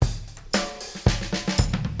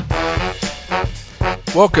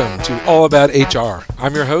Welcome to All About HR.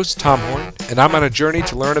 I'm your host, Tom Horn, and I'm on a journey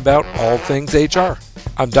to learn about all things HR.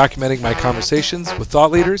 I'm documenting my conversations with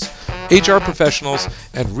thought leaders, HR professionals,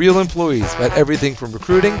 and real employees about everything from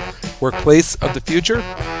recruiting, workplace of the future,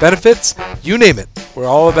 benefits, you name it. We're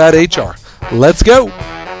all about HR. Let's go.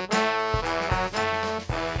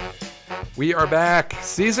 We are back,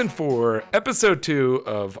 Season 4, Episode 2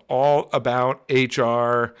 of All About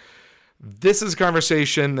HR. This is a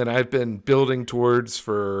conversation that I've been building towards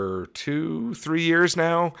for 2-3 years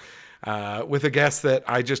now with a guest that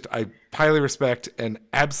I highly respect and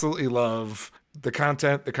absolutely love the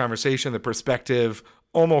content, the conversation, the perspective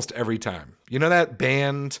almost every time. You know that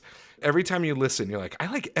band, every time you listen, you're like, I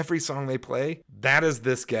like every song they play. That is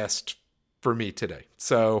this guest for me today.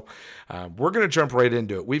 So we're going to jump right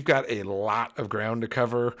into it. We've got a lot of ground to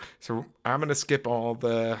cover. So I'm going to skip all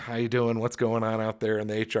the how you doing, what's going on out there in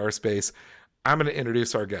the HR space. I'm going to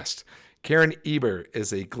introduce our guest. Karen Eber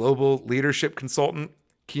is a global leadership consultant,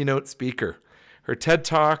 keynote speaker. Her TED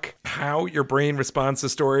Talk, How Your Brain Responds to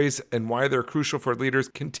Stories and Why They're Crucial for Leaders,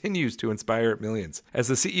 continues to inspire millions. As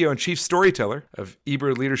the CEO and chief storyteller of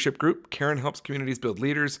Eber Leadership Group, Karen helps communities build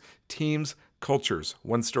leaders, teams, cultures,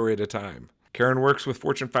 one story at a time. Karen works with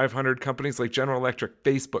Fortune 500 companies like General Electric,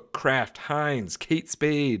 Facebook, Kraft, Heinz, Kate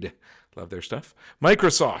Spade, love their stuff,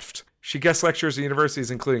 Microsoft. She guest lectures at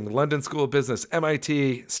universities including London School of Business,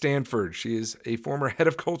 MIT, Stanford. She is a former head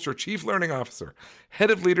of culture, chief learning officer,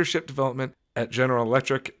 head of leadership development at General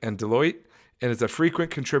Electric and Deloitte, and is a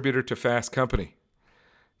frequent contributor to Fast Company.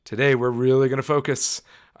 Today, we're really going to focus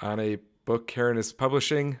on a book Karen is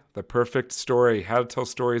publishing, The Perfect Story, How to Tell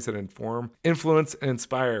Stories That Inform, Influence, and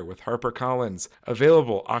Inspire with HarperCollins,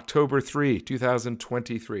 available October 3,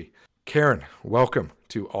 2023. Karen, welcome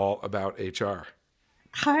to All About HR.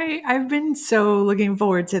 Hi, I've been so looking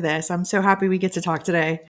forward to this. I'm so happy we get to talk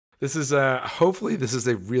today. This is hopefully this is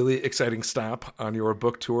a really exciting stop on your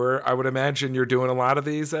book tour. I would imagine you're doing a lot of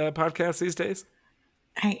these podcasts these days.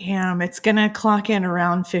 I am. It's going to clock in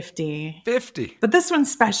around 50. 50. But this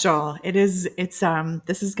one's special. This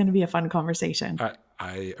is going to be a fun conversation.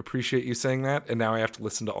 I appreciate you saying that. And now I have to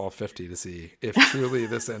listen to all 50 to see if truly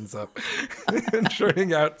this ends up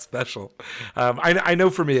turning out special. I know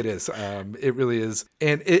for me it is. It really is.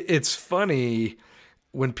 And it's funny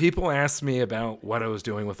when people ask me about what I was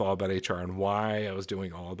doing with All About HR and why I was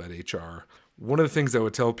doing All About HR. One of the things I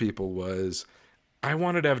would tell people was, I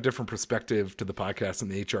wanted to have a different perspective to the podcast in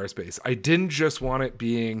the HR space. I didn't just want it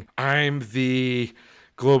being, I'm the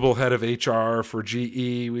global head of HR for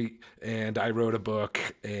GE, and I wrote a book,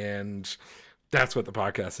 and that's what the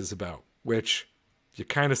podcast is about, which you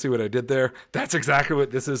kind of see what I did there. That's exactly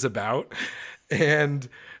what this is about. And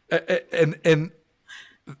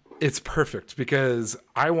it's perfect because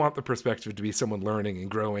I want the perspective to be someone learning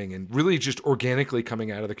and growing and really just organically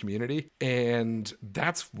coming out of the community. And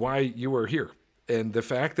that's why you are here. And the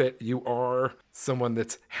fact that you are someone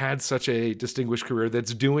that's had such a distinguished career,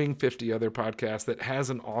 that's doing 50 other podcasts, that has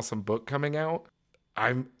an awesome book coming out,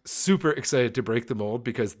 I'm super excited to break the mold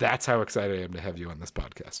because that's how excited I am to have you on this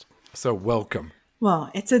podcast. So welcome.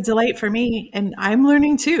 Well, it's a delight for me, and I'm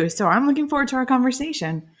learning too. So I'm looking forward to our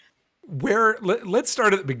conversation. Let's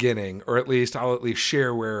start at the beginning, or at least I'll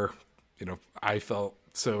share where, I felt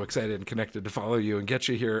so excited and connected to follow you and get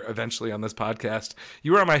you here eventually on this podcast.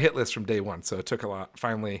 You were on my hit list from day one, so it took a lot.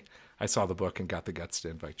 Finally, I saw the book and got the guts to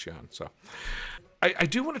invite you on. So I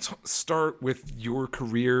do want to start with your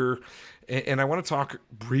career, and I want to talk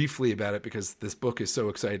briefly about it because this book is so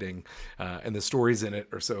exciting and the stories in it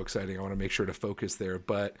are so exciting. I want to make sure to focus there.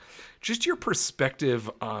 But just your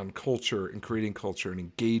perspective on culture and creating culture and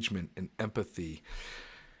engagement and empathy,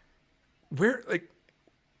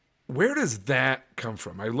 where does that come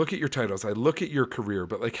from? I look at your titles, I look at your career,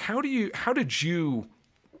 but how did you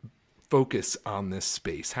focus on this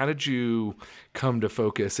space? How did you come to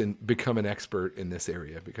focus and become an expert in this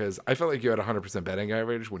area? Because I felt like you had 100% batting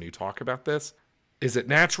average when you talk about this. Is it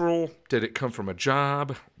natural? Did it come from a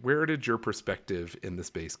job? Where did your perspective in the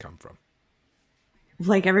space come from?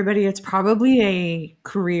 Like everybody, it's probably a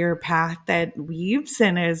career path that weaves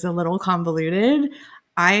and is a little convoluted.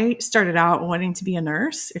 I started out wanting to be a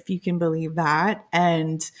nurse, if you can believe that.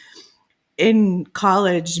 And in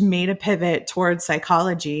college, made a pivot towards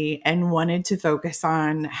psychology and wanted to focus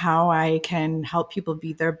on how I can help people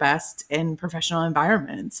be their best in professional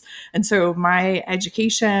environments. And so my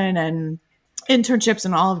education and internships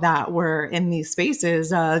and all of that were in these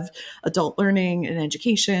spaces of adult learning and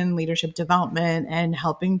education, leadership development, and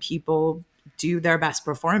helping people do their best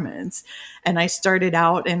performance. And I started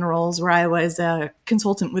out in roles where I was a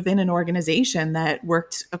consultant within an organization that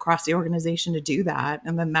worked across the organization to do that.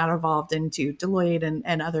 And then that evolved into Deloitte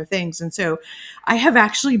and other things. And so I have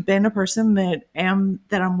actually been a person that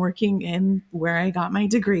I'm working in where I got my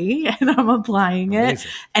degree and I'm applying it.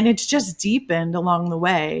 Amazing. And it's just deepened along the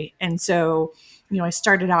way. And so, I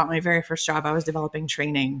started out my very first job, I was developing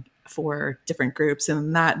training for different groups,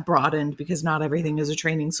 and that broadened because not everything is a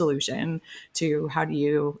training solution to how do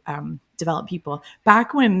you develop people.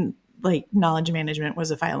 Back when like knowledge management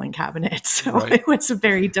was a filing cabinet, so Right. it was a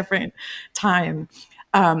very different time.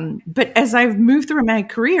 But as I've moved through my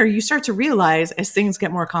career, you start to realize as things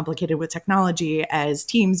get more complicated with technology, as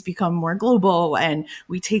teams become more global and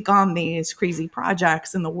we take on these crazy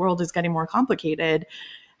projects and the world is getting more complicated,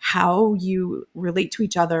 how you relate to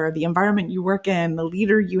each other, the environment you work in, the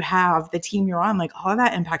leader you have, the team you're on, like all of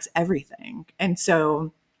that impacts everything. And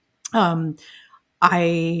so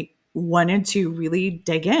I wanted to really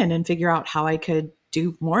dig in and figure out how I could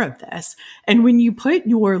do more of this. And when you put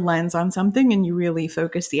your lens on something and you really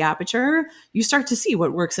focus the aperture, you start to see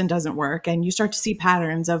what works and doesn't work. And you start to see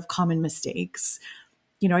patterns of common mistakes.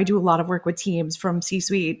 I do a lot of work with teams from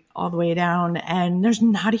C-suite all the way down, and there's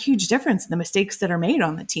not a huge difference in the mistakes that are made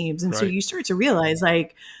on the teams. And so Right. you start to realize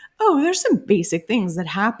like, oh, there's some basic things that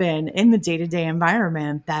happen in the day-to-day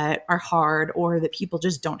environment that are hard or that people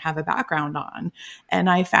just don't have a background on. And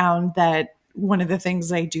I found that one of the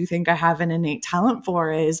things I do think I have an innate talent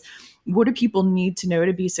for is, what do people need to know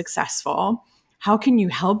to be successful? How can you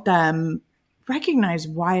help them recognize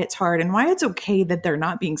why it's hard and why it's okay that they're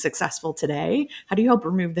not being successful today? How do you help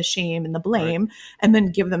remove the shame and the Right. blame and then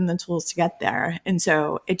give them the tools to get there? And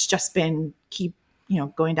so it's just been keep,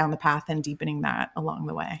 going down the path and deepening that along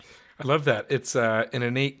the way. I love that. It's an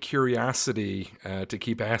innate curiosity to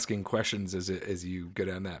keep asking questions as you go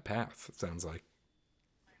down that path, it sounds like.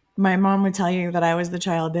 My mom would tell you that I was the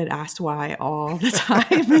child that asked why all the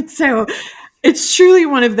time. And so it's truly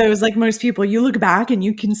one of those, like most people, you look back and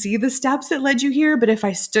you can see the steps that led you here. But if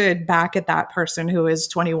I stood back at that person who is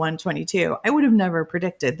 21, 22, I would have never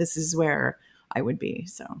predicted this is where I would be.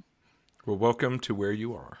 So Well, welcome to where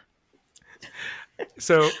you are.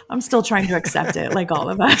 So, I'm still trying to accept it, like all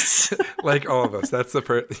of us. like all of us, that's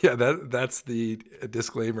that's the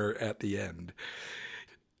disclaimer at the end.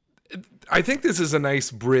 I think this is a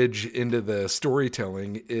nice bridge into the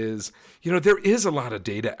storytelling is, there is a lot of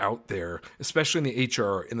data out there, especially in the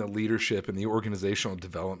HR, in the leadership, and the organizational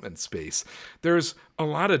development space. There's a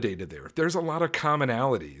lot of data there. There's a lot of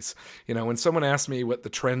commonalities. When someone asks me what the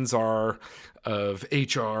trends are of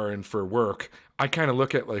HR and for work, I kind of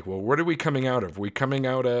look at like, well, what are we coming out of?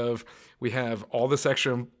 We have all this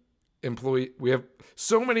extra we have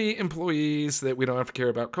so many employees that we don't have to care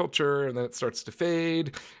about culture, and then it starts to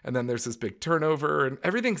fade, and then there's this big turnover, and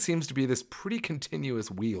everything seems to be this pretty continuous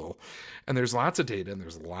wheel. And there's lots of data and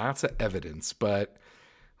there's lots of evidence, but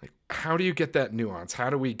like, how do you get that nuance? How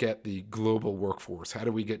do we get the global workforce? How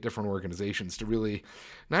do we get different organizations to really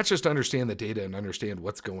not just understand the data and understand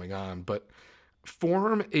what's going on, but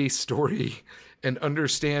form a story and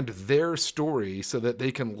understand their story so that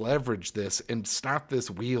they can leverage this and stop this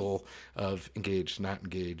wheel of engaged, not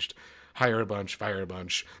engaged, hire a bunch, fire a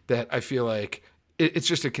bunch, that I feel like it's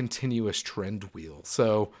just a continuous trend wheel.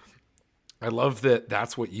 So I love that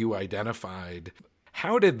that's what you identified.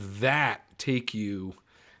 How did that take you?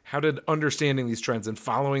 How did understanding these trends and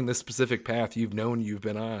following this specific path you've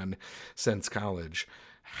been on since college,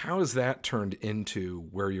 how has that turned into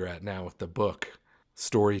where you're at now with the book,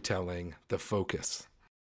 storytelling, the focus?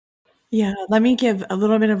 Yeah, let me give a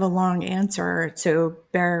little bit of a long answer, so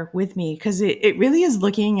bear with me, because it really is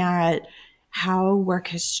looking at how work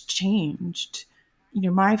has changed.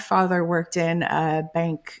 My father worked in a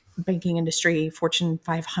banking industry, Fortune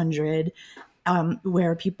 500,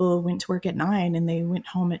 where people went to work at 9 and they went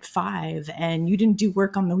home at 5, and you didn't do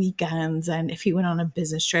work on the weekends. And if he went on a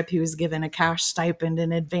business trip, he was given a cash stipend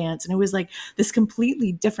in advance. And it was like this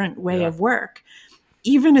completely different way Yeah. of work.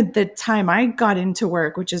 Even at the time I got into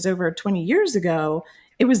work, which is over 20 years ago,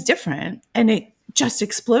 it was different, and it just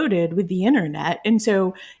exploded with the internet. And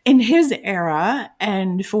so in his era,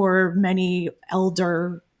 and for many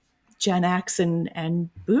elder Gen X and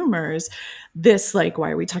boomers, this, like, why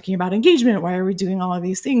are we talking about engagement? Why are we doing all of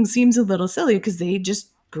these things? Seems a little silly because they just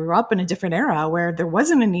grew up in a different era where there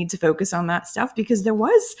wasn't a need to focus on that stuff because there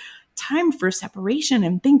was time for separation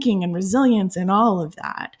and thinking and resilience and all of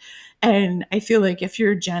that. And I feel like if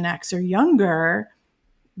you're Gen X or younger,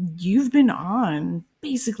 you've been on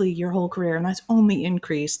basically your whole career, and that's only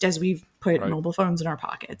increased as we've put Right. mobile phones in our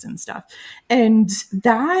pockets and stuff. And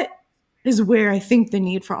that is where I think the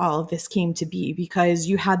need for all of this came to be, because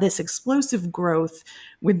you had this explosive growth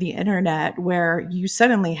with the internet where you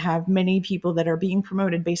suddenly have many people that are being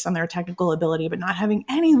promoted based on their technical ability, but not having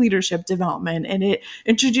any leadership development. And it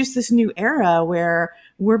introduced this new era where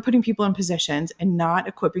we're putting people in positions and not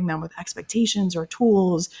equipping them with expectations or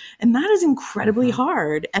tools. And that is incredibly Mm-hmm.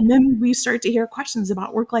 hard. And then we start to hear questions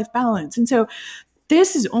about work life balance. And so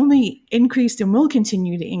this has only increased and will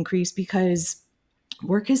continue to increase because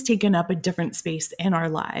work has taken up a different space in our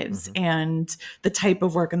lives Mm-hmm. and the type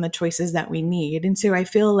of work and the choices that we need. And so I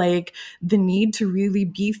feel like the need to really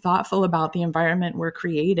be thoughtful about the environment we're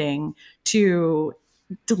creating to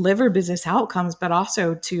deliver business outcomes, but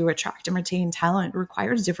also to attract and retain talent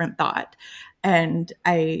requires different thought. And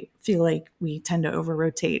I feel like we tend to over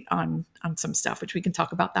rotate on some stuff, which we can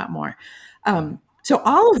talk about that more. Mm-hmm. So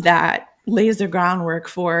all of that lays the groundwork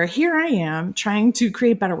for here I am trying to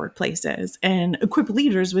create better workplaces and equip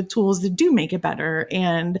leaders with tools that do make it better,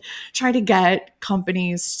 and try to get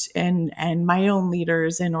companies and my own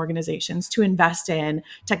leaders and organizations to invest in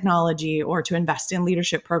technology or to invest in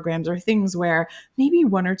leadership programs or things where maybe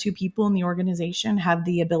one or two people in the organization have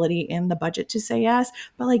the ability and the budget to say yes,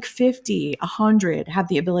 but like 50, 100 have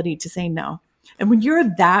the ability to say no. And when you're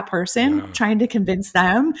that person Yeah. trying to convince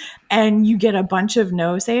them and you get a bunch of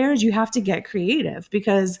no sayers, you have to get creative,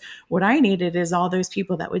 because what I needed is all those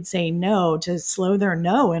people that would say no to slow their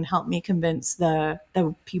no and help me convince the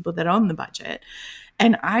people that own the budget.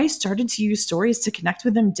 And I started to use stories to connect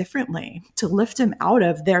with them differently, to lift them out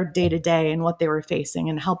of their day to day and what they were facing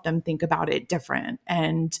and help them think about it different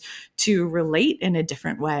and to relate in a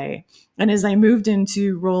different way. And as I moved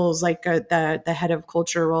into roles like the head of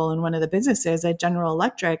culture role in one of the businesses at General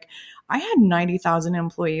Electric, I had 90,000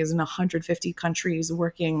 employees in 150 countries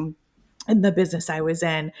working in the business I was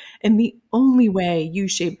in. And the only way you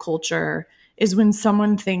shape culture is when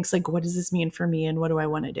someone thinks like, what does this mean for me and what do I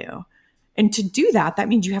want to do? And to do that, that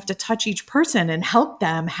means you have to touch each person and help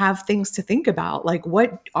them have things to think about. Like,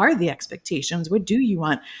 what are the expectations? What do you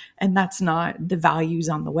want? And that's not the values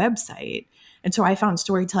on the website. And so I found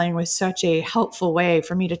storytelling was such a helpful way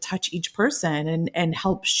for me to touch each person and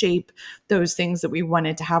help shape those things that we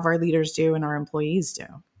wanted to have our leaders do and our employees do.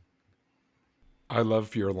 I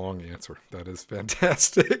love your long answer. That is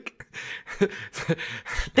fantastic.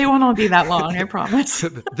 They won't all be that long, I promise.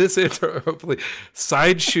 This answer, hopefully,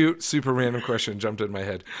 side shoot, super random question jumped in my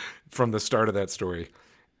head from the start of that story.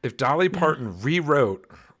 If Dolly Parton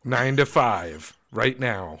rewrote 9 to 5 right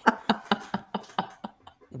now,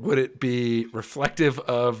 would it be reflective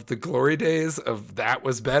of the glory days of that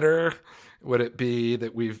was better? Would it be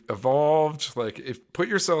that we've evolved? Like, if put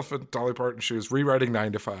yourself in Dolly Parton's shoes, rewriting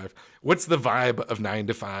 9 to 5. What's the vibe of 9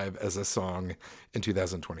 to 5 as a song in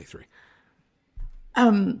 2023?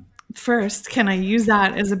 First, can I use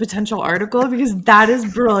that as a potential article? Because that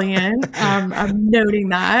is brilliant. I'm noting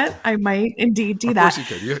that. I might indeed do Of that. course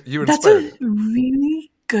you could. You That's inspired a me.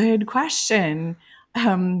 really good question.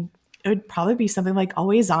 It would probably be something like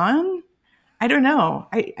always on. I don't know.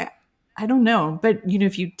 I don't know. But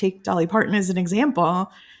if you take Dolly Parton as an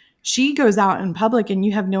example, she goes out in public and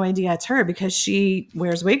you have no idea it's her because she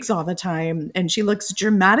wears wigs all the time and she looks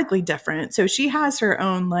dramatically different. So she has her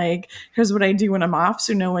own, like, here's what I do when I'm off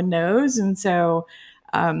so no one knows. And so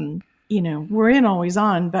we're in always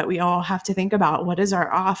on, but we all have to think about what is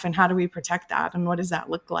our off and how do we protect that and what does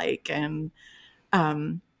that look like? And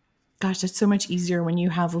gosh, it's so much easier when you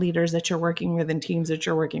have leaders that you're working with and teams that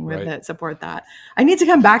you're working with Right. that support that. I need to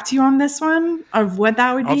come back to you on this one of what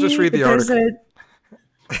that would I'll just be read the because article.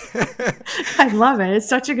 I love it. It's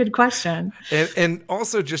such a good question. And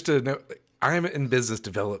also just to know, I'm in business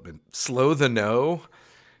development. Slow the no,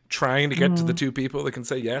 trying to get to the two people that can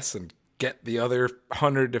say yes and get the other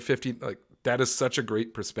 100 to 50. Like, that is such a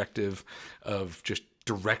great perspective of just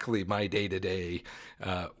directly my day-to-day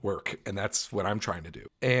work. And that's what I'm trying to do.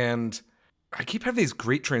 And I keep having these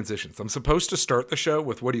great transitions. I'm supposed to start the show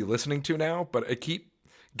with what are you listening to now, but I keep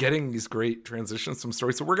getting these great transitions from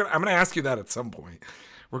stories. So I'm gonna ask you that at some point.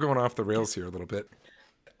 We're going off the rails here a little bit.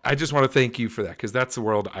 I just want to thank you for that, because that's the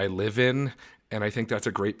world I live in, and I think that's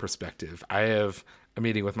a great perspective. I have a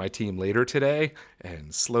meeting with my team later today,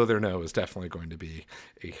 and slow their no is definitely going to be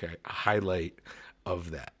a highlight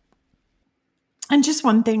of that. And just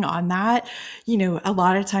one thing on that, a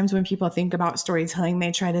lot of times when people think about storytelling,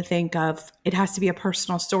 they try to think of it has to be a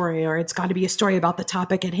personal story or it's got to be a story about the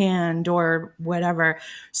topic at hand or whatever.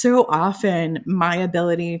 So often my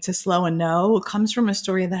ability to slow a no comes from a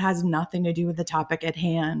story that has nothing to do with the topic at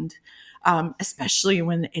hand, especially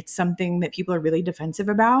when it's something that people are really defensive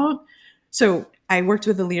about. So I worked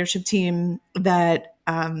with a leadership team that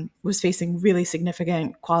was facing really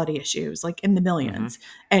significant quality issues, like in the Mm-hmm. millions.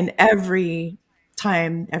 And every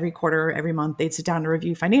time, every quarter, every month, they'd sit down to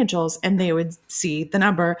review financials and they would see the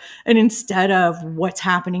number. And instead of what's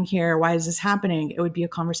happening here, why is this happening? It would be a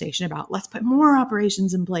conversation about let's put more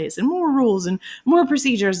operations in place and more rules and more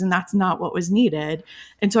procedures. And that's not what was needed.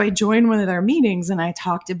 And so I joined one of their meetings and I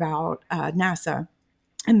talked about NASA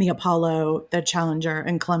and the Apollo, the Challenger,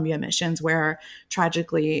 and Columbia missions, where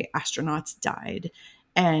tragically astronauts died.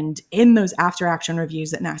 And in those after action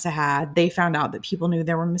reviews that NASA had, they found out that people knew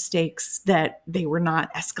there were mistakes, that they were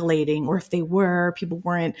not escalating, or if they were, people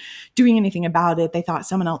weren't doing anything about it. They thought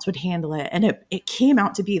someone else would handle it. And it came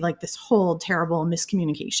out to be like this whole terrible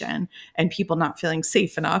miscommunication and people not feeling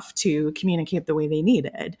safe enough to communicate the way they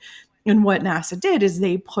needed. And what NASA did is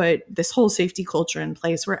they put this whole safety culture in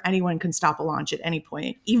place where anyone can stop a launch at any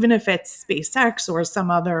point, even if it's SpaceX or some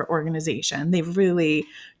other organization. They've really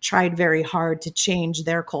tried very hard to change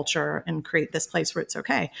their culture and create this place where it's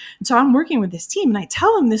okay. And so I'm working with this team and I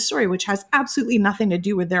tell them this story, which has absolutely nothing to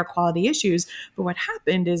do with their quality issues. But what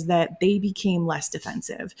happened is that they became less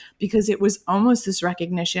defensive because it was almost this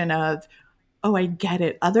recognition of, oh, I get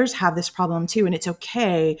it. Others have this problem too. And it's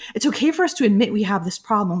okay. It's okay for us to admit we have this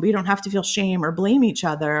problem. We don't have to feel shame or blame each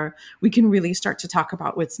other. We can really start to talk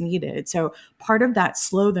about what's needed. So part of that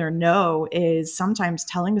slow their no is sometimes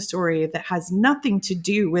telling a story that has nothing to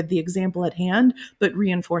do with the example at hand, but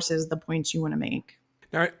reinforces the points you want to make.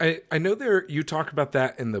 Now, I know there you talk about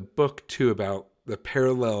that in the book too, about the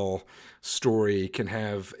parallel story can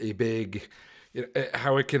have a big,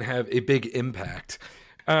 how it can have a big impact.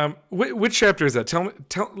 Which chapter is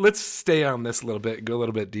that? Let's stay on this a little bit, go a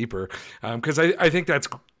little bit deeper, because I think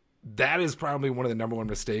that is probably one of the number one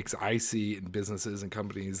mistakes I see in businesses and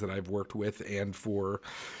companies that I've worked with and for,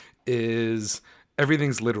 is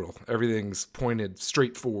everything's literal, everything's pointed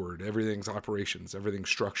straight forward, everything's operations, everything's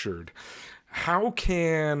structured. How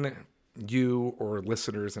can you or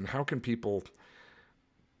listeners, and how can people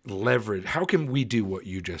leverage, how can we do what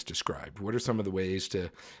you just described? What are some of the ways to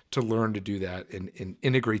learn to do that and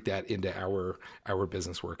integrate that into our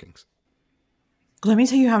business workings? Let me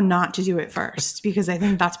tell you how not to do it first, because I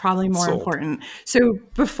think that's probably more Sold. important. So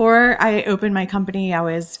before I opened my company, I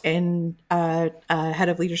was in a head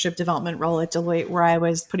of leadership development role at Deloitte, where I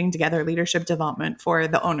was putting together leadership development for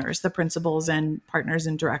the owners, the principals and partners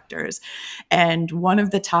and directors. And one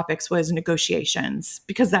of the topics was negotiations,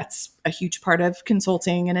 because that's a huge part of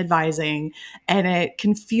consulting and advising, and it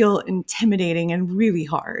can feel intimidating and really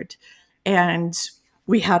hard. And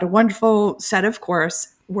we had a wonderful set of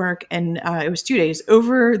course work, and it was 2 days.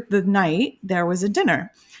 Over the night, there was a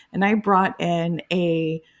dinner, and I brought in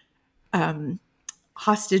a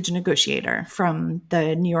hostage negotiator from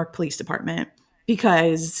the New York Police Department,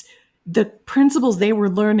 because the principles they were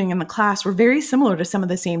learning in the class were very similar to some of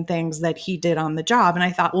the same things that he did on the job. And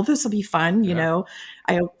I thought, well, this will be fun. You know,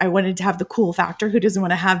 I wanted to have the cool factor. Who doesn't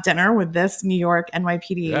want to have dinner with this New York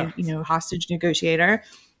NYPD, hostage negotiator?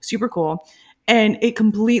 Super cool. And it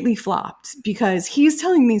completely flopped because he's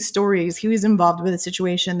telling these stories. He was involved with a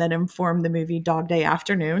situation that informed the movie Dog Day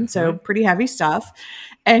Afternoon. So pretty heavy stuff.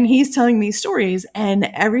 And he's telling these stories, and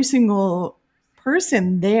every single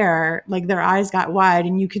person there, like their eyes got wide,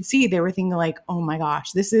 and you could see they were thinking like, oh my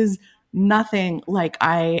gosh, this is nothing like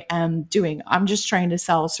I am doing. I'm just trying to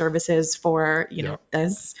sell services for,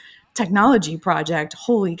 this technology project.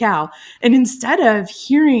 Holy cow. And instead of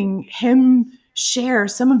hearing him share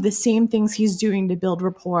some of the same things he's doing to build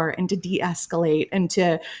rapport and to de-escalate and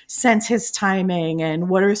to sense his timing, and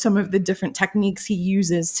what are some of the different techniques he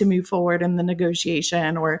uses to move forward in the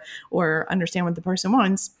negotiation or understand what the person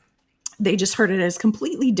wants, they just heard it as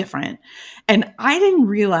completely different. And I didn't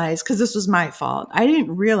realize, because this was my fault, I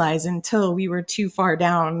didn't realize until we were too far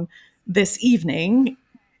down this evening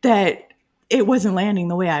that it wasn't landing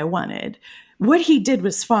the way I wanted. What he did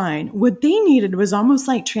was fine. What they needed was almost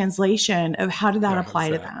like translation of how did that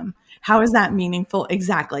apply to them? How is that meaningful?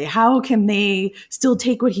 Exactly. How can they still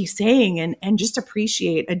take what he's saying and just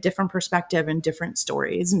appreciate a different perspective and different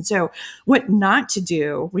stories? And so what not to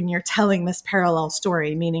do when you're telling this parallel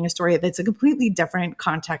story, meaning a story that's a completely different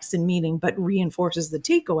context and meaning, but reinforces the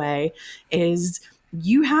takeaway, is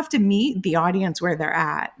you have to meet the audience where they're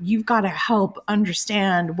at. You've got to help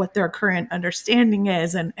understand what their current understanding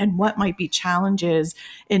is and what might be challenges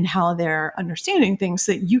in how they're understanding things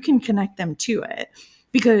so that you can connect them to it.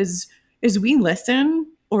 Because as we listen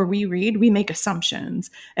or we read, we make assumptions.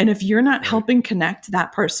 And if you're not helping connect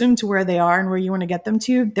that person to where they are and where you want to get them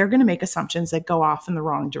to, they're going to make assumptions that go off in the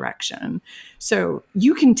wrong direction. So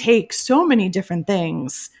you can take so many different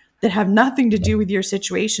things that have nothing to do with your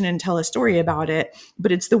situation and tell a story about it,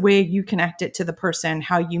 but it's the way you connect it to the person,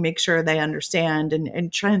 how you make sure they understand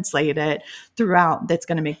and translate it throughout that's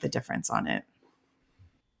going to make the difference on it.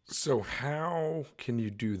 So how can you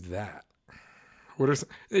do that? What are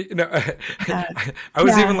I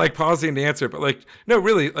was even like pausing to answer, but like, no,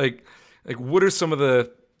 really, like what are some of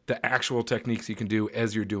the actual techniques you can do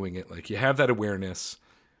as you're doing it? Like you have that awareness.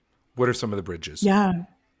 What are some of the bridges? Yeah.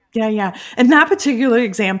 Yeah. In that particular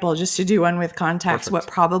example, just to do one with context, Perfect.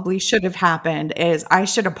 what probably should have happened is I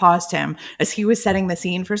should have paused him as he was setting the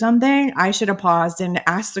scene for something. I should have paused and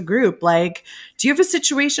asked the group, like, do you have a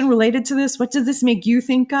situation related to this? What does this make you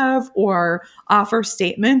think of? Or offer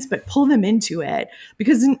statements, but pull them into it.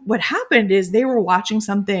 Because what happened is they were watching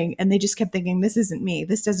something and they just kept thinking, this isn't me.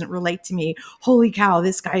 This doesn't relate to me. Holy cow,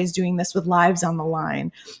 this guy is doing this with lives on the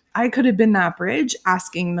line. I could have been that bridge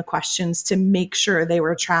asking the questions to make sure they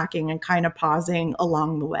were tracking and kind of pausing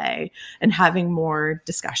along the way and having more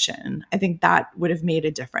discussion. I think that would have made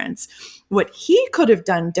a difference. What he could have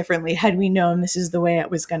done differently had we known this is the way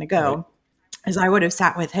it was going to go. Right. Is I would have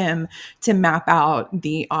sat with him to map out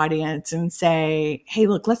the audience and say, hey,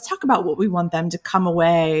 look, let's talk about what we want them to come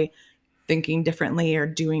away thinking differently or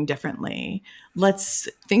doing differently. Let's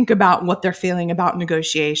think about what they're feeling about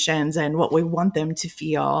negotiations and what we want them to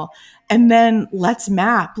feel. And then let's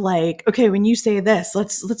map like, okay, when you say this,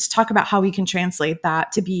 let's talk about how we can translate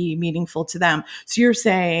that to be meaningful to them. So you're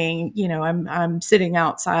saying, you know, I'm sitting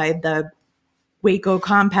outside the Waco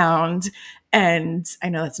compound, and I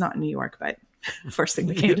know that's not in New York, but first thing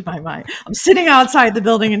that came to my mind, I'm sitting outside the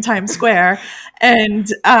building in Times Square, and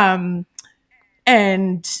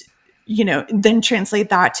you know, then translate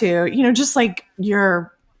that to, you know, just like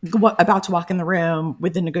you're about to walk in the room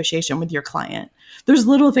with the negotiation with your client. There's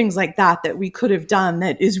little things like that that we could have done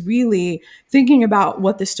that is really thinking about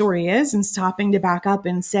what the story is and stopping to back up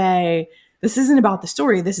and say, this isn't about the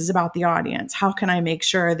story. This is about the audience. How can I make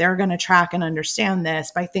sure they're going to track and understand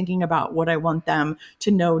this by thinking about what I want them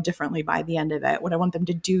to know differently by the end of it, what I want them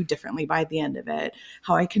to do differently by the end of it,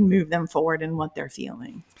 how I can move them forward in what they're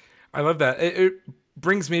feeling. I love that. It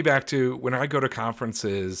brings me back to when I go to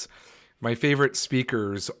conferences, my favorite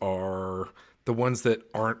speakers are the ones that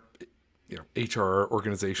aren't, you know, HR,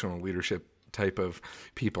 organizational leadership type of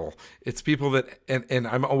people. It's people that, and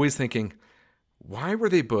I'm always thinking, why were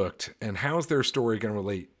they booked and how's their story going to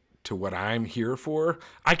relate to what I'm here for?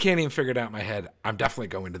 I can't even figure it out in my head. I'm definitely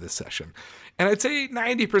going to this session. And I'd say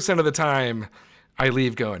 90% of the time I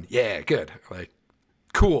leave going, yeah, good. Like,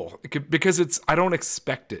 cool. Because I don't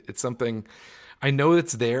expect it. It's something I know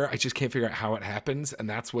it's there. I just can't figure out how it happens. And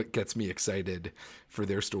that's what gets me excited for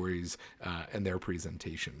their stories and their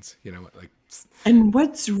presentations, you know, like. And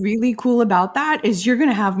what's really cool about that is you're going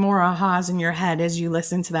to have more ahas in your head as you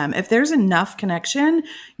listen to them. If there's enough connection,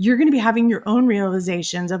 you're going to be having your own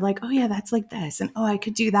realizations of like, oh yeah, that's like this. And oh, I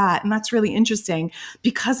could do that. And that's really interesting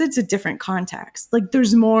because it's a different context. Like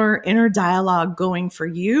there's more inner dialogue going for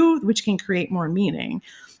you, which can create more meaning.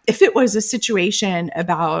 If it was a situation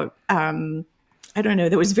about, I don't know,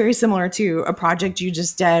 that was very similar to a project you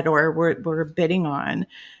just did or were bidding on,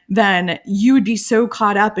 then you would be so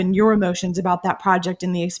caught up in your emotions about that project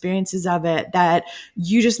and the experiences of it that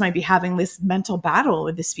you just might be having this mental battle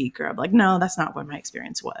with the speaker of like, no, that's not what my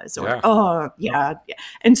experience was. Or, yeah. Oh, yeah.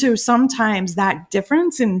 And so sometimes that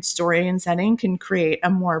difference in story and setting can create a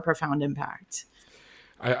more profound impact.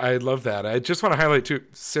 I love that. I just want to highlight too,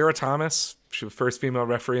 Sarah Thomas, she was the first female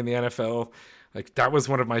referee in the NFL. Like that was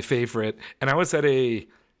one of my favorite. And I was at a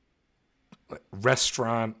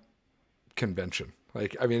restaurant convention.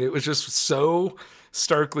 Like, I mean, it was just so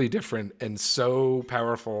starkly different and so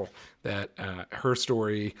powerful that her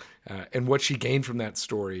story and what she gained from that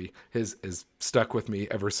story has stuck with me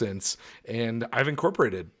ever since. And I've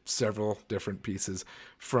incorporated several different pieces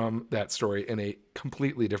from that story in a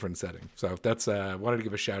completely different setting. So that's, wanted to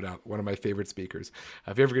give a shout out. One of my favorite speakers.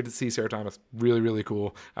 If you ever get to see Sarah Thomas, really, really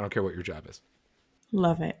cool. I don't care what your job is.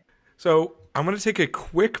 Love it. So I'm going to take a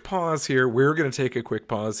quick pause here. We're going to take a quick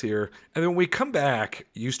pause here. And then when we come back,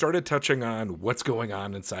 you started touching on what's going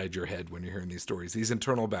on inside your head when you're hearing these stories, these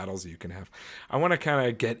internal battles you can have. I want to kind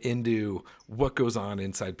of get into what goes on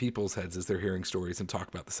inside people's heads as they're hearing stories and talk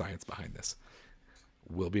about the science behind this.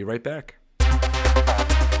 We'll be right back.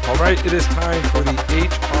 All right, it is time for the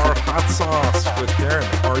HR Hot Sauce with Karen.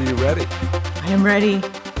 Are you ready? I am ready.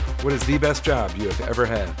 What is the best job you have ever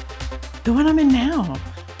had? The one I'm in now.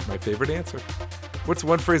 My favorite answer. What's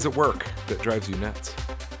one phrase at work that drives you nuts?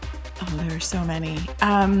 Oh, there are so many.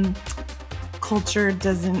 Culture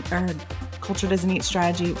doesn't eat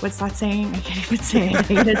strategy. What's that saying? I can't even say it. I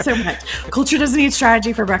hate it so much. Culture doesn't eat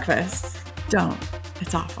strategy for breakfast. Don't.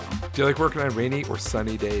 It's awful. Do you like working on rainy or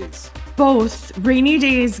sunny days? Both. Rainy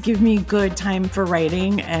days give me good time for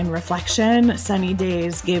writing and reflection. Sunny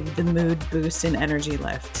days give the mood boost and energy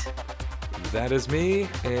lift. That is me,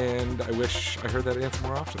 and I wish I heard that answer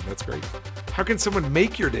more often. That's great. How can someone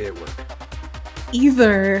make your day at work?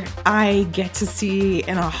 Either I get to see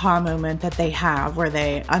an aha moment that they have where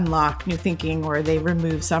they unlock new thinking or they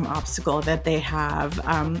remove some obstacle that they have,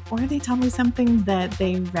 or they tell me something that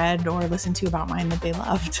they read or listened to about mine that they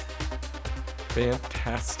loved.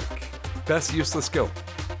 Fantastic. Best useless skill?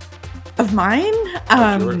 Of mine?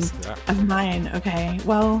 Yours, yeah. Of mine, okay.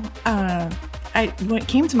 Well, what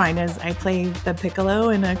came to mind is I play the piccolo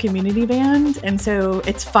in a community band, and so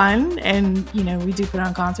it's fun, and we do put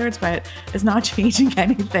on concerts, but it's not changing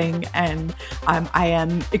anything, and I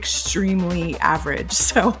am extremely average.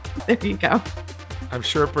 So there you go. I'm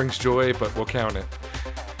sure it brings joy, but we'll count it.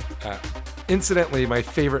 Incidentally, my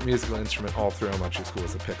favorite musical instrument all through elementary school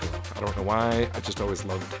was the piccolo. I don't know why. I just always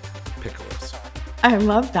loved piccolos. I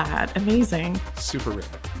love that. Amazing. Super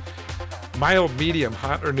rhythm. Mild, medium,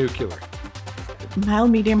 hot, or nuclear?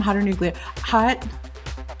 Mild, medium, hot, or nuclear? Hot.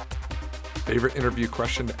 Favorite interview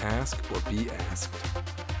question to ask or be asked?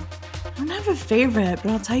 I don't have a favorite,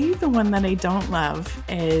 but I'll tell you the one that I don't love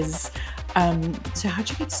is, so how'd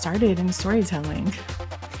you get started in storytelling?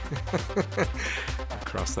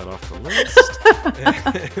 Cross that off the list.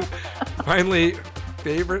 Finally,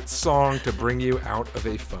 favorite song to bring you out of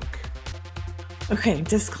a funk? Okay,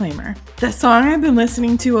 disclaimer. The song I've been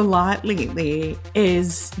listening to a lot lately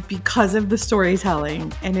is because of the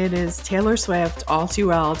storytelling, and it is Taylor Swift, All Too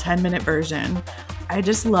Well, 10-minute version. I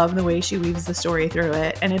just love the way she weaves the story through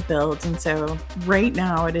it, and it builds, and so right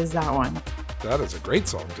now it is that one. That is a great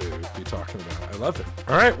song to be talking about. I love it.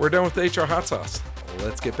 All right, we're done with the HR Hot Sauce.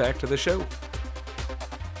 Let's get back to the show.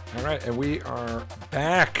 All right, and we are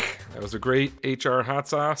back. That was a great HR Hot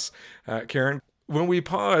Sauce. Karen, when we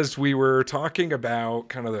paused, we were talking about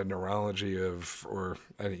kind of the neurology of, or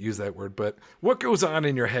I didn't use that word, but what goes on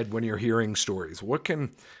in your head when you're hearing stories? What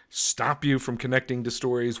can stop you from connecting to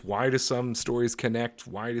stories? Why do some stories connect?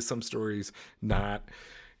 Why do some stories not?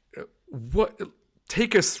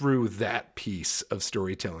 Take us through that piece of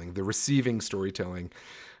storytelling, the receiving storytelling,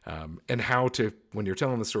 and how to, when you're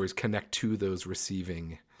telling the stories, connect to those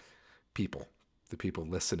receiving people, the people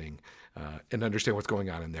listening, and understand what's going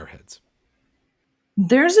on in their heads.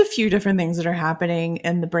 There's a few different things that are happening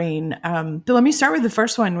in the brain. But let me start with the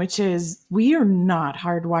first one, which is we are not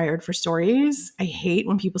hardwired for stories. I hate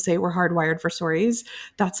when people say we're hardwired for stories.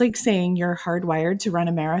 That's like saying you're hardwired to run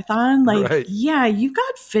a marathon. Like, right. Yeah, you've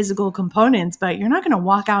got physical components, but you're not going to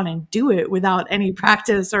walk out and do it without any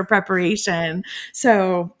practice or preparation.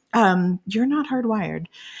 So you're not hardwired.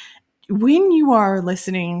 When you are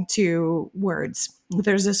listening to words,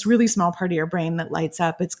 there's this really small part of your brain that lights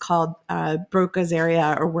up. It's called Broca's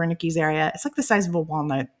area or Wernicke's area. It's like the size of a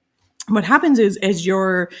walnut. What happens is as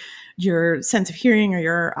your sense of hearing or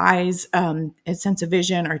your eyes, a sense of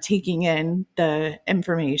vision are taking in the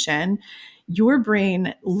information, your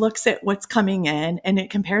brain looks at what's coming in and it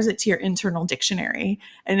compares it to your internal dictionary.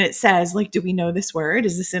 And it says, like, do we know this word?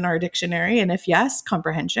 Is this in our dictionary? And if yes,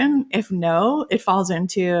 comprehension. If no, it falls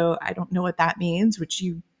into, I don't know what that means, which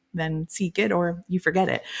you then seek it or you forget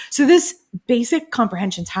it. So this basic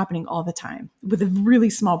comprehension is happening all the time with a really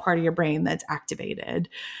small part of your brain that's activated.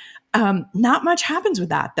 Not much happens with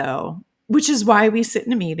that though, which is why we sit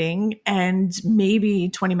in a meeting and maybe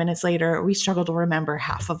 20 minutes later, we struggle to remember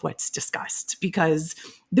half of what's discussed because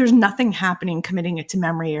there's nothing happening, committing it to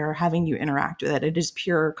memory or having you interact with it. It is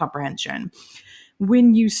pure comprehension.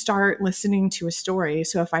 When you start listening to a story,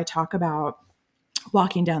 so if I talk about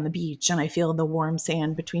walking down the beach and I feel the warm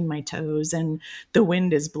sand between my toes and the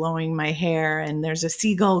wind is blowing my hair and there's a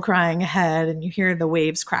seagull crying ahead and you hear the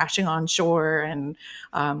waves crashing on shore and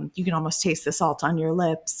you can almost taste the salt on your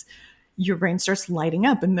lips, your brain starts lighting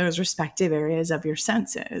up in those respective areas of your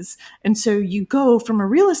senses. And so you go from a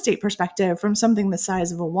real estate perspective from something the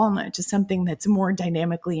size of a walnut to something that's more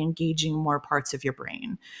dynamically engaging more parts of your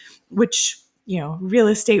brain, which, real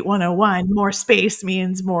estate 101, more space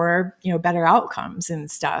means more, better outcomes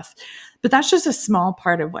and stuff. But that's just a small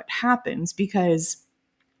part of what happens because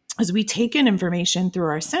as we take in information through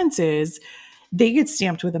our senses, they get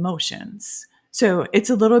stamped with emotions. So it's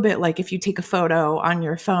a little bit like if you take a photo on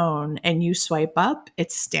your phone and you swipe up,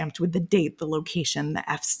 it's stamped with the date, the location, the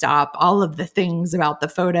f-stop, all of the things about the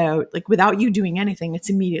photo. Like without you doing anything, it's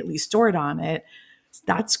immediately stored on it.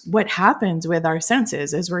 That's what happens with our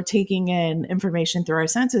senses as we're taking in information through our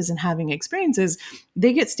senses and having experiences.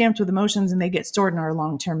 They get stamped with emotions and they get stored in our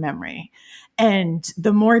long-term memory. And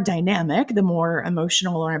the more dynamic, the more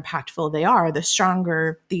emotional or impactful they are, the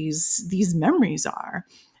stronger these memories are.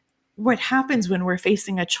 What happens when we're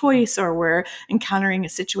facing a choice or we're encountering a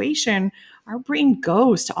situation, our brain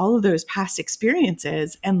goes to all of those past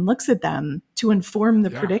experiences and looks at them to inform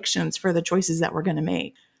the Yeah. predictions for the choices that we're going to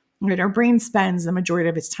make. Right? Our brain spends the majority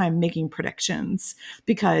of its time making predictions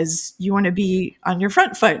because you want to be on your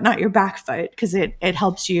front foot, not your back foot, because it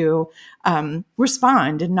helps you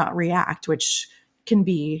respond and not react, which can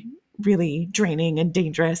be really draining and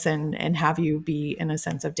dangerous and have you be in a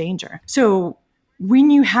sense of danger. So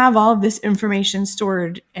when you have all of this information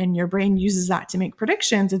stored and your brain uses that to make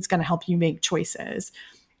predictions, it's going to help you make choices.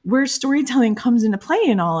 Where storytelling comes into play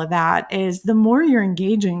in all of that is the more you're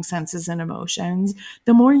engaging senses and emotions,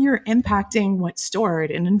 the more you're impacting what's stored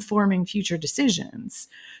and informing future decisions.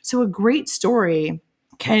 So a great story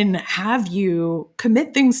can have you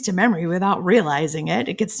commit things to memory without realizing it.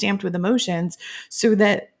 It gets stamped with emotions so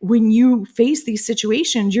that when you face these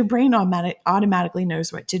situations, your brain automatically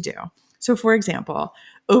knows what to do. So, for example,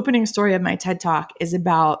 opening story of my TED Talk is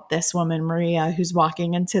about this woman, Maria, who's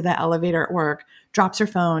walking into the elevator at work, drops her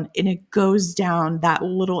phone, and it goes down that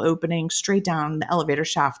little opening straight down the elevator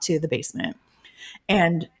shaft to the basement.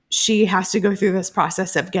 And she has to go through this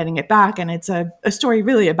process of getting it back. And it's a story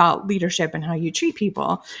really about leadership and how you treat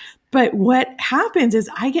people. But what happens is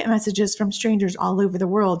I get messages from strangers all over the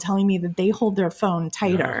world telling me that they hold their phone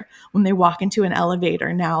tighter when they walk into an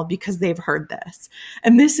elevator now because they've heard this.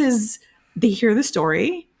 And this is, they hear the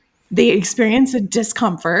story, they experience a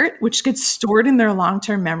discomfort, which gets stored in their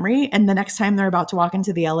long-term memory. And the next time they're about to walk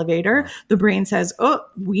into the elevator, the brain says, oh,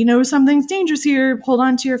 we know something's dangerous here. Hold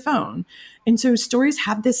on to your phone. And so stories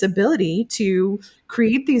have this ability to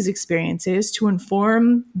create these experiences to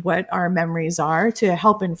inform what our memories are, to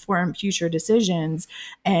help inform future decisions,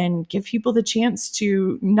 and give people the chance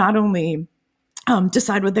to not only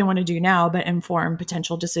decide what they want to do now, but inform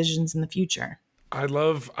potential decisions in the future. I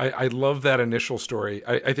love that initial story.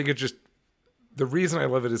 I think it just, the reason I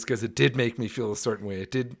love it is because it did make me feel a certain way.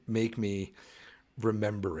 It did make me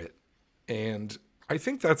remember it. And I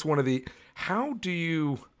think that's one of the, how do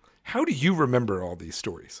you remember all these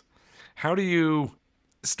stories? How do you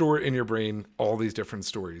store in your brain all these different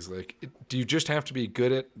stories? Like, do you just have to be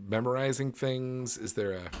good at memorizing things? Is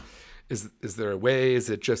there a way? Is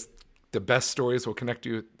it just the best stories will connect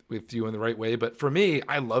you with you in the right way? But for me,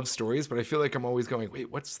 I love stories, but I feel like I'm always going,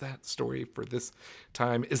 wait, what's that story for this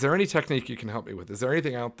time? Is there any technique you can help me with? Is there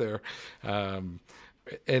anything out there? And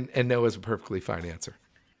no is a perfectly fine answer.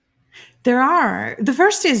 There are. The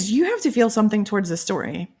first is you have to feel something towards the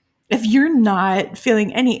story. If you're not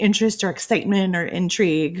feeling any interest or excitement or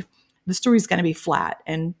intrigue, the story's going to be flat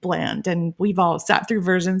and bland. And we've all sat through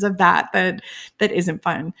versions of that isn't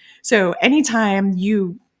fun. So anytime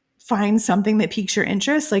you find something that piques your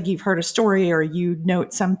interest, like you've heard a story or you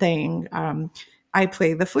note something, I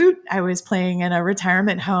play the flute. I was playing in a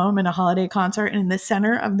retirement home in a holiday concert, and in the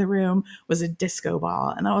center of the room was a disco ball.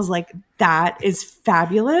 And I was like, that is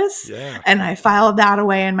fabulous. Yeah. And I filed that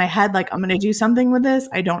away in my head, like, I'm going to do something with this.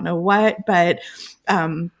 I don't know what, but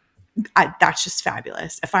that's just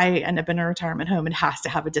fabulous. If I end up in a retirement home, it has to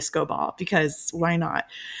have a disco ball because why not?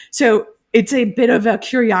 So it's a bit of a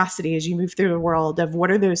curiosity as you move through the world of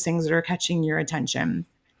what are those things that are catching your attention.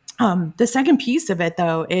 The second piece of it,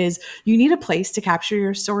 though, is you need a place to capture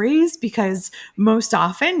your stories because most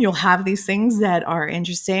often you'll have these things that are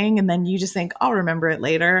interesting and then you just think, I'll remember it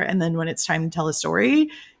later. And then when it's time to tell a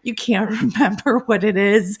story, you can't remember what it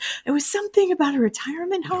is. It was something about a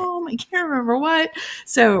retirement home. I can't remember what.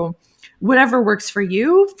 So whatever works for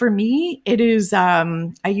you. For me, it is,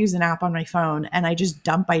 I use an app on my phone and I just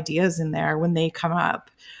dump ideas in there when they come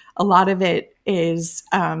up. A lot of it is,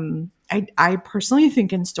 I personally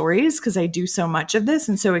think in stories because I do so much of this.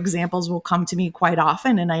 And so examples will come to me quite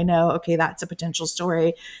often. And I know, okay, that's a potential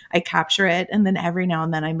story. I capture it. And then every now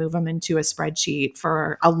and then I move them into a spreadsheet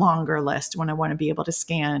for a longer list when I want to be able to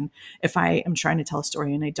scan if I am trying to tell a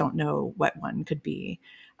story and I don't know what one could be.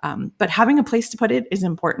 But having a place to put it is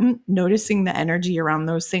important. Noticing the energy around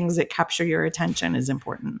those things that capture your attention is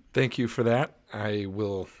important. Thank you for that. I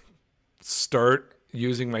will start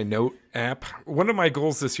using my note app. One of my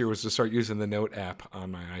goals this year was to start using the note app on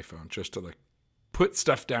my iPhone just to like put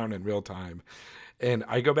stuff down in real time. And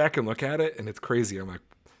I go back and look at it and it's crazy. I'm like,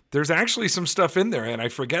 there's actually some stuff in there and I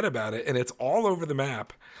forget about it and it's all over the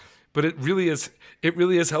map, but it really is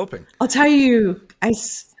helping. I'll tell you, I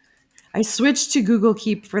switched to Google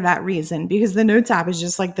Keep for that reason because the Notes app is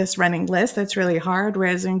just like this running list that's really hard.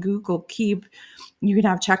 Whereas in Google Keep, you can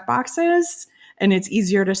have checkboxes and it's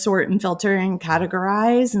easier to sort and filter and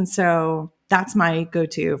categorize. And so that's my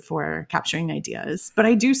go-to for capturing ideas. But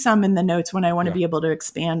I do some in the notes when I want to Yeah. be able to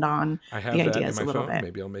expand on I the have that in ideas a my little phone. bit.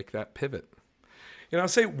 Maybe I'll make that pivot. I'll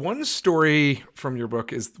say one story from your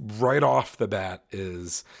book is right off the bat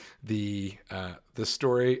is the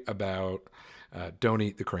story about don't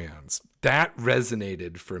eat the crayons. That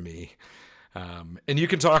resonated for me. And you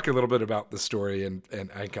can talk a little bit about the story, and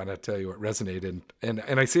I gotta tell you what resonated. And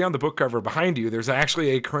I see on the book cover behind you, there's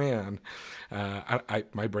actually a crayon.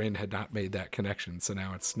 My brain had not made that connection, so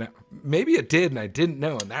now it's maybe it did, and I didn't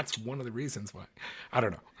know, and that's one of the reasons why. I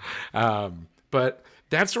don't know, but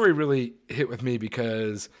that story really hit with me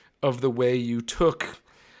because of the way you took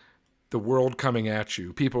the world coming at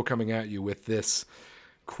you, people coming at you with this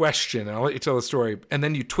question, and I'll let you tell the story, and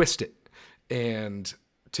then you twist it. And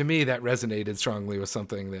to me, that resonated strongly with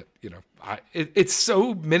something that, it's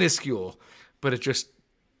so minuscule, but it just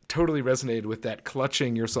totally resonated with that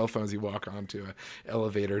clutching your cell phone as you walk onto an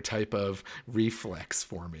elevator type of reflex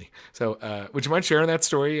for me. So would you mind sharing that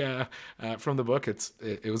story from the book?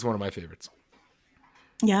 It was one of my favorites.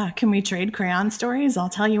 Yeah. Can we trade crayon stories? I'll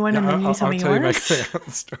tell you one, Yeah, and then you tell I'll me tell you my yours. crayon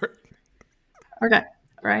story. Okay.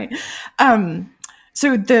 Right.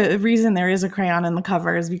 So the reason there is a crayon in the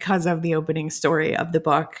cover is because of the opening story of the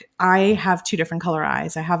book. I have two different color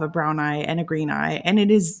eyes. I have a brown eye and a green eye, and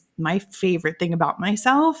it is my favorite thing about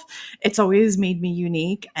myself. It's always made me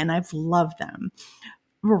unique, and I've loved them.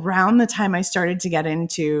 Around the time I started to get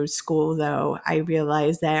into school, though, I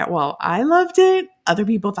realized that while I loved it, other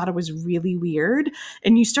people thought it was really weird.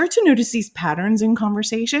 And you start to notice these patterns in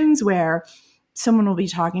conversations where someone will be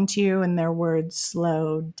talking to you and their words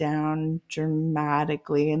slow down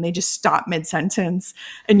dramatically and they just stop mid-sentence,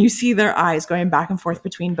 and you see their eyes going back and forth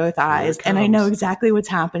between both Here eyes, it and I know comes. exactly what's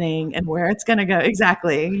happening and where it's going to go.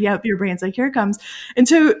 Exactly. Yep, your brain's like, here it comes. And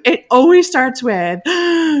so it always starts with,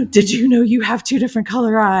 did you know you have two different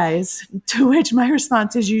color eyes? To which my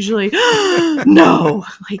response is usually, no.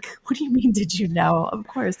 Like, what do you mean, did you know? Of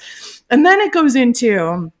course. And then it goes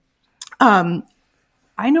into,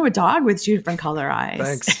 I know a dog with two different color eyes. And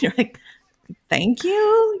Thanks. you're like, thank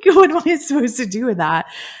you. What am I supposed to do with that?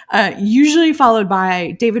 Usually followed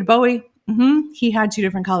by David Bowie. He had two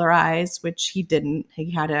different color eyes, which he didn't.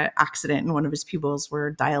 He had an accident and one of his pupils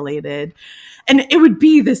were dilated. And it would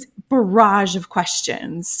be this barrage of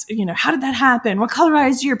questions. How did that happen? What color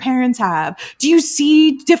eyes do your parents have? Do you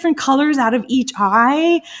see different colors out of each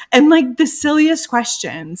eye? And like the silliest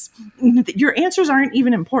questions. Your answers aren't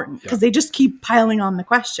even important because they just keep piling on the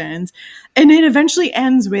questions. And it eventually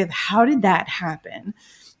ends with, how did that happen?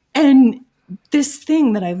 And this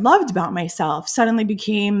thing that I loved about myself suddenly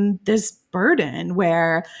became this burden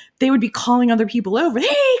where they would be calling other people over.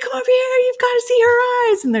 Hey, come over here. You've got to see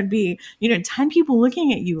her eyes. And there'd be, 10 people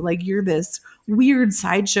looking at you like you're this weird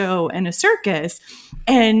sideshow in a circus.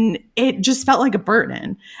 And it just felt like a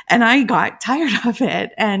burden. And I got tired of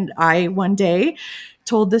it. And I one day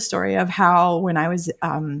told the story of how when I was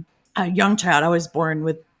a young child, I was born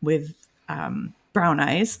with brown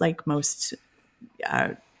eyes, like most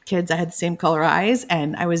kids. I had the same color eyes,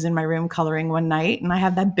 and I was in my room coloring one night, and I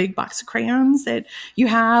had that big box of crayons that you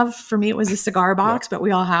have. For me, it was a cigar box, but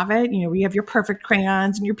we all have it. We have your perfect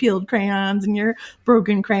crayons and your peeled crayons and your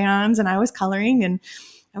broken crayons, and I was coloring, and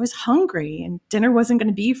I was hungry, and dinner wasn't going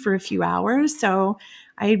to be for a few hours, so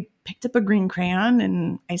I picked up a green crayon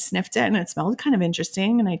and I sniffed it, and it smelled kind of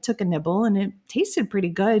interesting, and I took a nibble, and it tasted pretty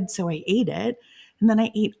good, so I ate it. And then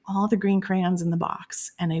I ate all the green crayons in the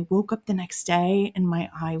box. And I woke up the next day and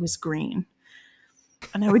my eye was green.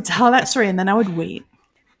 And I would tell that story and then I would wait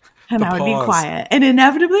and The I would be pause. quiet. And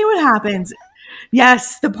inevitably what happens,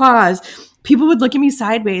 yes, the pause. People would look at me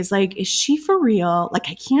sideways like, is she for real? Like,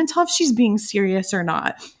 I can't tell if she's being serious or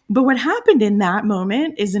not. But what happened in that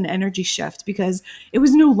moment is an energy shift because it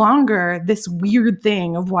was no longer this weird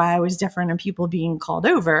thing of why I was different and people being called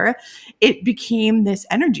over. It became this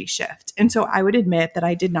energy shift. And so I would admit that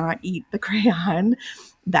I did not eat the crayon,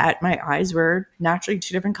 that my eyes were naturally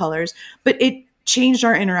two different colors, but it changed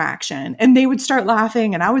our interaction. And they would start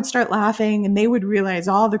laughing and I would start laughing and they would realize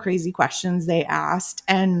all the crazy questions they asked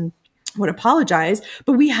and would apologize,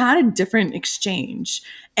 but we had a different exchange.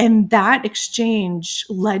 And that exchange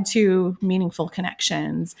led to meaningful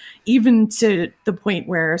connections, even to the point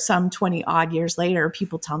where some 20 odd years later,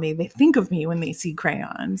 people tell me they think of me when they see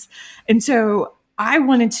crayons. And so I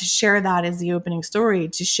wanted to share that as the opening story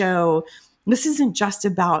to show this isn't just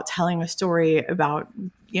about telling a story about,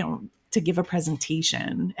 to give a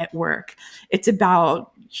presentation at work. It's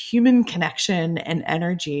about human connection and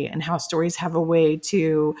energy and how stories have a way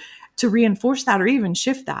to reinforce that or even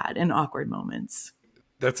shift that in awkward moments.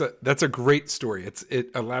 That's a great story.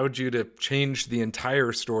 It allowed you to change the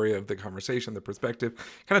entire story of the conversation, the perspective,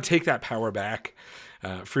 kind of take that power back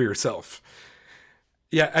for yourself.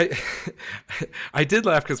 Yeah, I did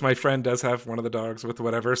laugh because my friend does have one of the dogs with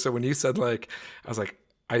whatever. So when you said like, I was like,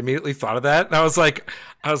 I immediately thought of that, and I was like,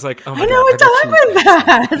 oh my I god, know a dog with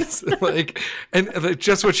that. like, and like,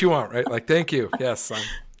 just what you want, right? Like, thank you. Yes, I'm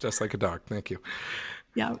just like a dog. Thank you.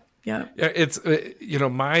 Yeah, yeah. Yeah, it's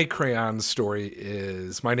my crayon story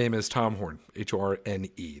is my name is Tom Horn, Horne.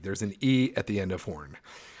 There's an E at the end of Horn,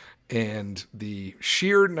 and the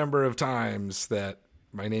sheer number of times that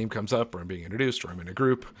my name comes up, or I'm being introduced, or I'm in a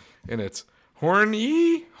group, and it's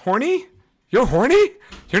Horny, you're horny,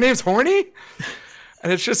 your name's Horny,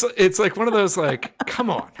 and it's like one of those like, come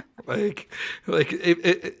on, it's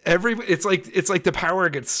like the power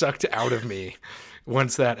gets sucked out of me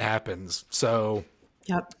once that happens. So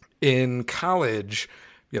Yep. in college,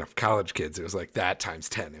 college kids, it was like that times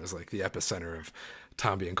 10. It was like the epicenter of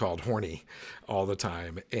Tom being called horny all the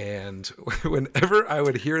time. And whenever I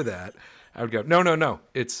would hear that, I would go, no,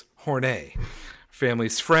 it's Hornet.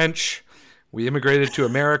 Family's French. We immigrated to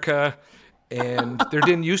America, and there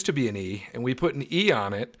didn't used to be an E, and we put an E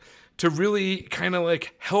on it to really kind of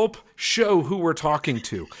like help show who we're talking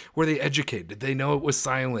to. Were they educated? Did they know it was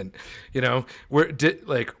silent? Were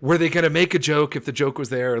they going to make a joke if the joke was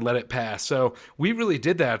there or let it pass? So we really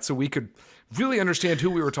did that so we could really understand who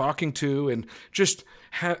we were talking to and just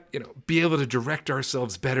be able to direct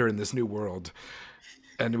ourselves better in this new world.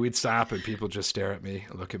 And we'd stop and people just stare at me,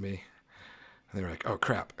 look at me. And they were like, oh,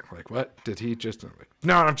 crap. I'm like, what? Did he just... I'm like,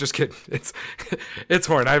 no, I'm just kidding. It's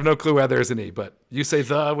Horn. I have no clue why there's an E, but you say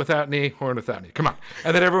the without an E, Horn without an E. Come on.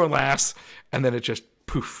 And then everyone laughs, and then it just,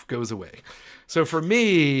 poof, goes away. So for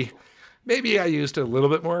me, maybe I used a little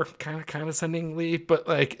bit more kind of condescendingly, but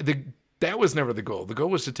like that was never the goal. The goal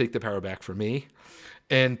was to take the power back for me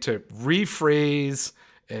and to rephrase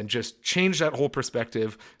and just change that whole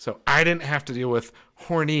perspective so I didn't have to deal with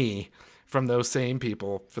horny from those same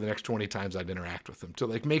people for the next 20 times I'd interact with them, to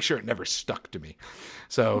like make sure it never stuck to me.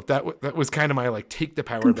 So that was kind of my like take the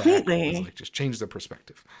power Completely. back, was like just change the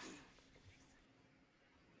perspective.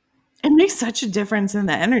 It makes such a difference in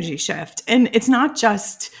the energy shift. And it's not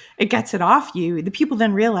just it gets it off you. The people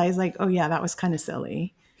then realize like, oh yeah, that was kind of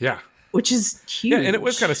silly. Yeah. Which is huge. Yeah, and it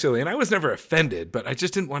was kind of silly, and I was never offended, but I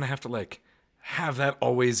just didn't want to have to like have that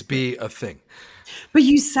always be a thing. But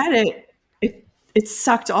you said it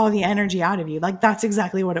sucked all the energy out of you. Like that's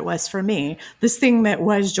exactly what it was for me. This thing that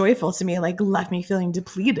was joyful to me, like left me feeling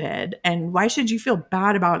depleted. And why should you feel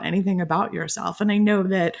bad about anything about yourself? And I know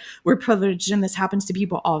that we're privileged and this happens to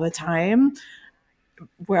people all the time.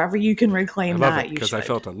 Wherever you can reclaim that, you should. Because I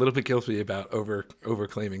felt a little bit guilty about over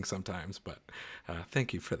claiming sometimes, but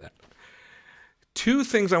thank you for that. Two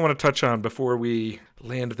things I want to touch on before we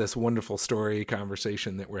land this wonderful story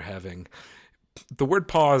conversation that we're having. The word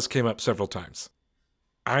pause came up several times.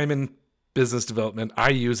 I'm in business development.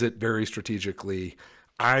 I use it very strategically.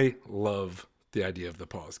 I love the idea of the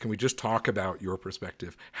pause. Can we just talk about your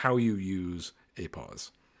perspective, how you use a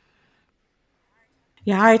pause?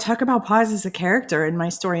 Yeah, I talk about pause as a character in my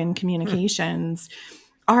story in communications.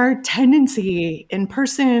 Our tendency in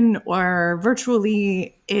person or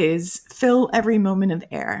virtually is fill every moment of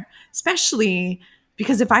air, especially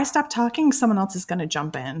because if I stop talking, someone else is going to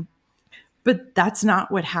jump in. But that's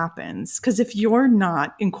not what happens. Because if you're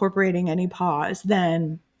not incorporating any pause,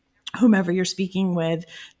 then whomever you're speaking with,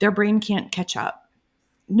 their brain can't catch up.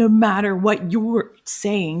 No matter what you're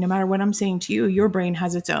saying, no matter what I'm saying to you, your brain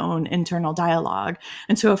has its own internal dialogue.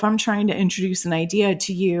 And so if I'm trying to introduce an idea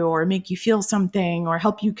to you or make you feel something or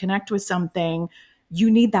help you connect with something, you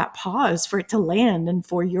need that pause for it to land and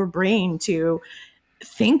for your brain to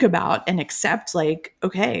think about and accept like,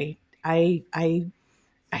 okay, I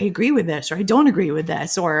agree with this, or I don't agree with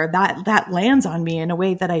this, or that lands on me in a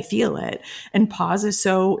way that I feel it. And pause is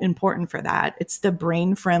so important for that. It's the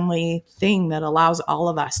brain friendly thing that allows all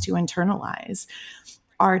of us to internalize.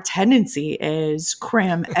 Our tendency is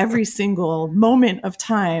cram every single moment of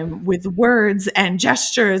time with words and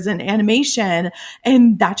gestures and animation.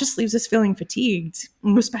 And that just leaves us feeling fatigued,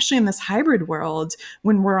 especially in this hybrid world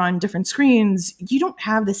when we're on different screens. You don't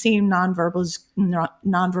have the same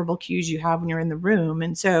nonverbal cues you have when you're in the room.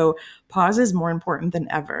 And so pause is more important than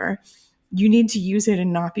ever. You need to use it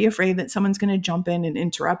and not be afraid that someone's going to jump in and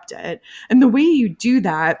interrupt it. And the way you do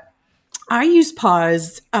that, I use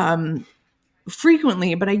pause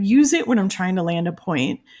frequently, but I use it when I'm trying to land a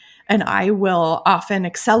point. And I will often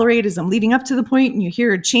accelerate as I'm leading up to the point, and you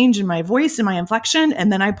hear a change in my voice and my inflection,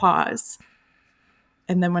 and then I pause.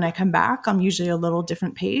 And then when I come back, I'm usually a little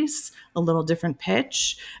different pace, a little different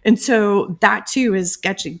pitch. And so that too is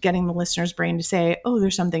getting the listener's brain to say, oh,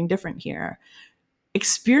 there's something different here.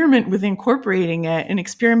 Experiment with incorporating it and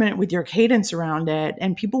experiment with your cadence around it,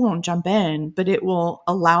 and people won't jump in, but it will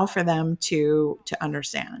allow for them to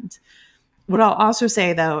understand. What I'll also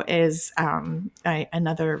say though is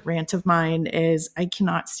another rant of mine is I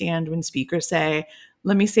cannot stand when speakers say,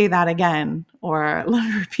 let me say that again, or let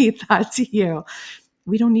me repeat that to you.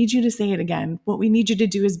 We don't need you to say it again. What we need you to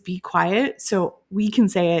do is be quiet so we can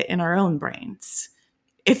say it in our own brains.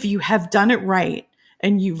 If you have done it right,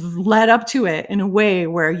 and you've led up to it in a way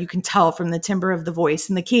where you can tell from the timbre of the voice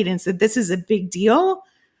and the cadence that this is a big deal,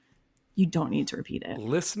 you don't need to repeat it.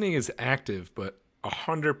 Listening is active, but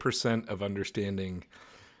 100% of understanding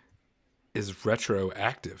is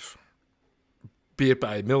retroactive, be it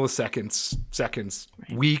by milliseconds, seconds,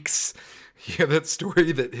 right, weeks. You have that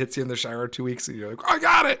story that hits you in the shower 2 weeks and you're like, I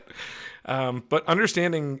got it. But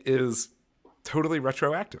understanding is totally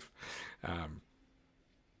retroactive.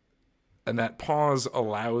 And that pause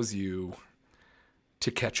allows you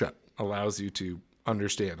to catch up, allows you to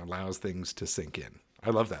understand, allows things to sink in.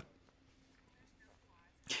 I love that.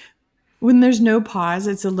 When there's no pause,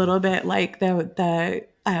 it's a little bit like the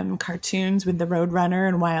cartoons with the Roadrunner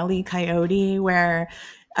and Wile E. Coyote, where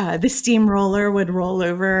the steamroller would roll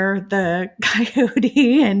over the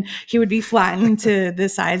coyote and he would be flattened to the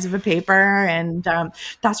size of a paper. And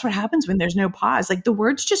that's what happens when there's no pause. Like the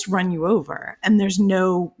words just run you over and there's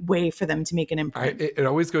no way for them to make an imprint. It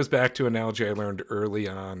always goes back to an analogy I learned early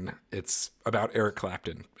on. It's about Eric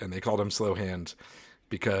Clapton, and they called him Slow Hand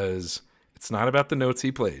because it's not about the notes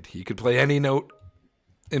he played. He could play any note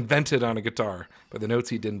invented on a guitar, but the notes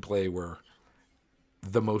he didn't play were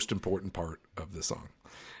the most important part of the song.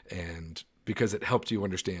 And because it helped you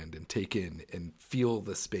understand and take in and feel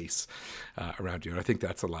the space around you. And I think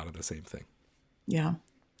that's a lot of the same thing. Yeah.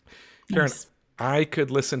 Karen, Nice. I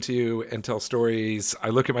could listen to you and tell stories. I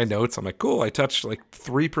look at my notes. I'm like, cool, I touched like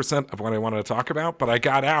 3% of what I wanted to talk about, but I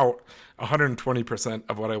got out 120%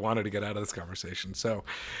 of what I wanted to get out of this conversation. So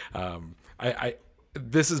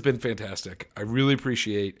this has been fantastic. I really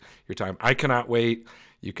appreciate your time. I cannot wait.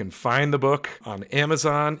 You can find the book on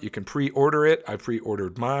Amazon. You can pre-order it. I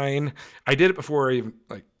pre-ordered mine. I did it before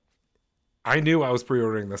I knew I was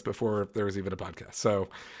pre-ordering this before there was even a podcast. So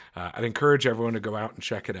I'd encourage everyone to go out and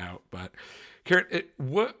check it out. But Karen,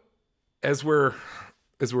 as we're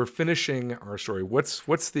finishing our story, what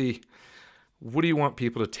do you want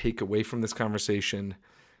people to take away from this conversation?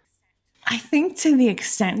 I think to the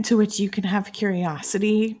extent to which you can have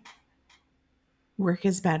curiosity, work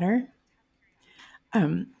is better.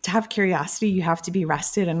 To have curiosity, you have to be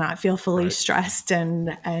rested and not feel fully Right. stressed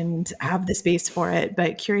and have the space for it.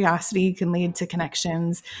 But curiosity can lead to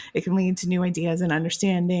connections. It can lead to new ideas and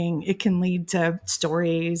understanding. It can lead to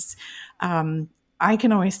stories. I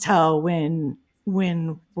can always tell when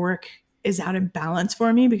work is out of balance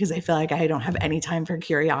for me because I feel like I don't have any time for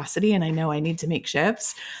curiosity and I know I need to make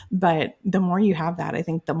shifts. But the more you have that, I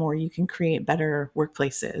think the more you can create better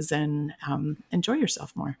workplaces and enjoy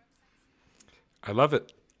yourself more. I love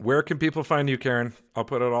it. Where can people find you, Karen? I'll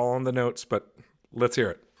put it all on the notes, but let's hear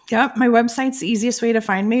it. Yep. My website's the easiest way to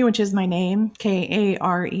find me, which is my name,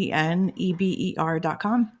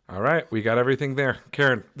 KarenEber.com. All right. We got everything there.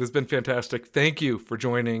 Karen, this has been fantastic. Thank you for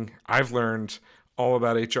joining. I've learned all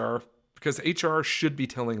about HR because HR should be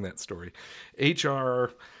telling that story.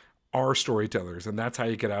 HR are storytellers, and that's how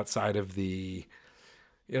you get outside of you're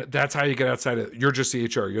just the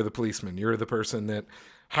HR. You're the policeman. You're the person that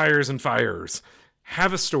hires and fires.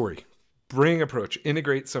 Have a story, bring approach,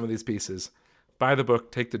 integrate some of these pieces, buy the book,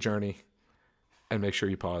 take the journey, and make sure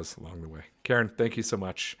you pause along the way. Karen, thank you so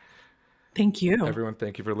much. Thank you. Everyone,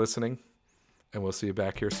 thank you for listening, and we'll see you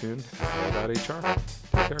back here soon at All About HR.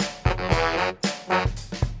 Take care.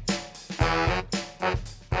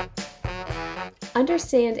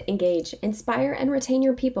 Understand, engage, inspire, and retain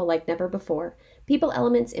your people like never before. People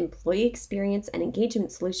Element's employee experience and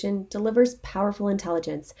engagement solution delivers powerful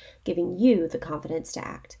intelligence, giving you the confidence to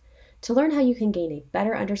act. To learn how you can gain a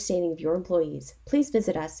better understanding of your employees, please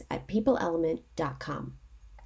visit us at peopleelement.com.